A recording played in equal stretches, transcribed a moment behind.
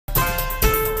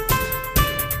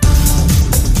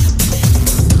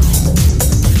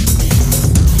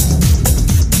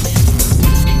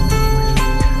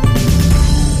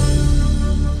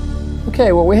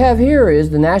Okay, what we have here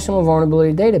is the National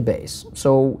Vulnerability Database.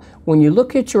 So when you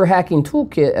look at your hacking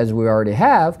toolkit, as we already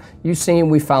have, you've seen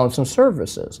we found some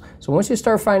services. So once you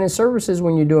start finding services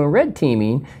when you're doing red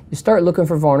teaming, you start looking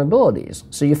for vulnerabilities.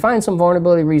 So you find some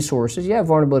vulnerability resources, you have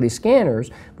vulnerability scanners,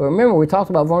 but remember we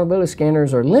talked about vulnerability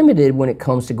scanners are limited when it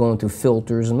comes to going through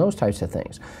filters and those types of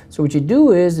things. So what you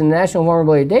do is in the National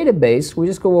Vulnerability Database, we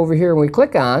just go over here and we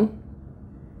click on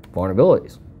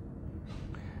vulnerabilities.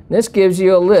 This gives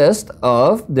you a list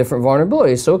of different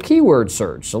vulnerabilities, so a keyword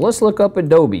search. So let's look up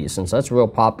Adobe, since that's real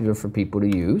popular for people to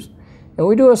use. And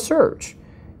we do a search.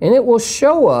 And it will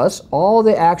show us all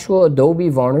the actual Adobe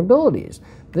vulnerabilities.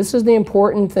 This is the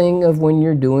important thing of when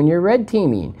you're doing your red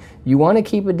teaming. You want to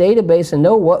keep a database and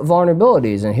know what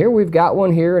vulnerabilities. And here we've got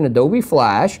one here in Adobe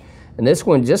Flash. And this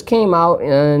one just came out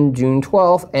on June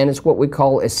 12th, and it's what we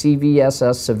call a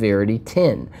CVSS Severity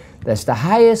 10. That's the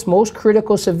highest, most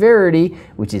critical severity,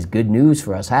 which is good news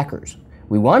for us hackers.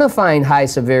 We want to find high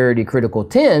severity critical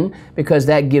 10 because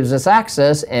that gives us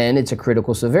access and it's a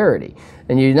critical severity.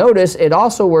 And you notice it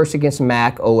also works against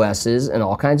Mac OSs and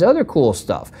all kinds of other cool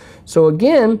stuff. So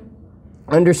again,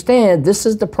 understand this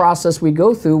is the process we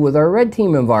go through with our red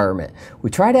team environment. We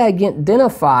try to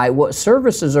identify what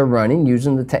services are running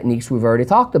using the techniques we've already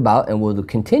talked about and will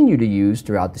continue to use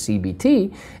throughout the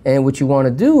CBT. And what you want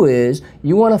to do is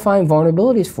you want to find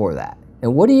vulnerabilities for that.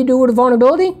 And what do you do with a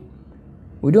vulnerability?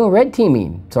 We're doing red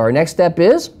teaming. So our next step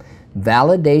is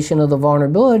validation of the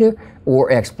vulnerability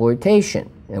or exploitation.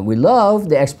 And we love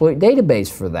the exploit database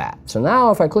for that. So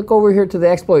now if I click over here to the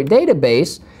exploit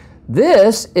database,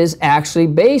 this is actually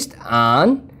based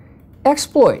on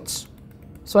exploits.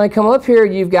 So I come up here,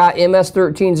 you've got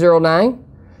MS1309,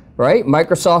 right?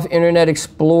 Microsoft Internet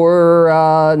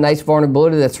Explorer, nice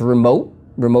vulnerability that's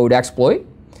remote exploit.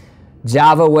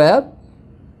 Java Web,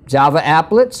 Java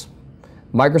Applets,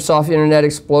 Microsoft Internet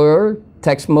Explorer,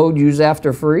 text mode use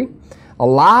after free. A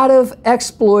lot of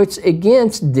exploits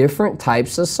against different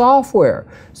types of software.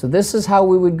 So this is how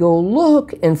we would go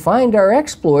look and find our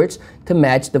exploits to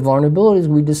match the vulnerabilities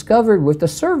we discovered with the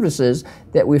services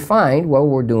that we find while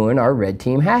we're doing our red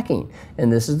team hacking.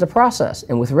 And this is the process.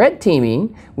 And with red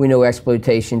teaming, we know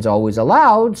exploitation is always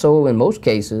allowed, so in most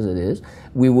cases it is.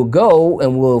 We will go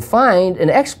and we'll find an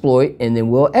exploit and then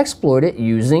we'll exploit it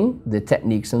using the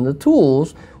techniques and the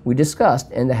tools we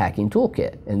discussed in the hacking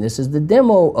toolkit. And this is the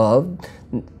demo of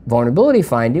vulnerability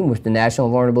finding with the National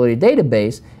Vulnerability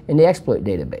Database and the exploit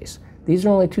database. These are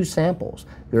only two samples.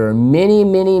 There are many,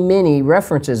 many, many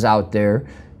references out there.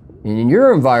 And in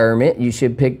your environment, you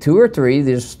should pick 2 or 3.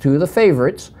 There's 2 of the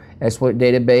favorites, exploit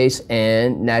database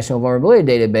and National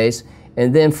Vulnerability Database.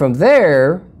 And then from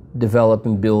there, develop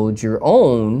and build your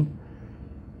own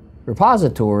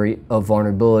repository of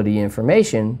vulnerability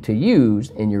information to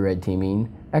use in your red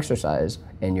teaming exercise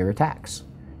and your attacks.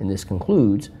 And this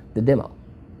concludes the demo.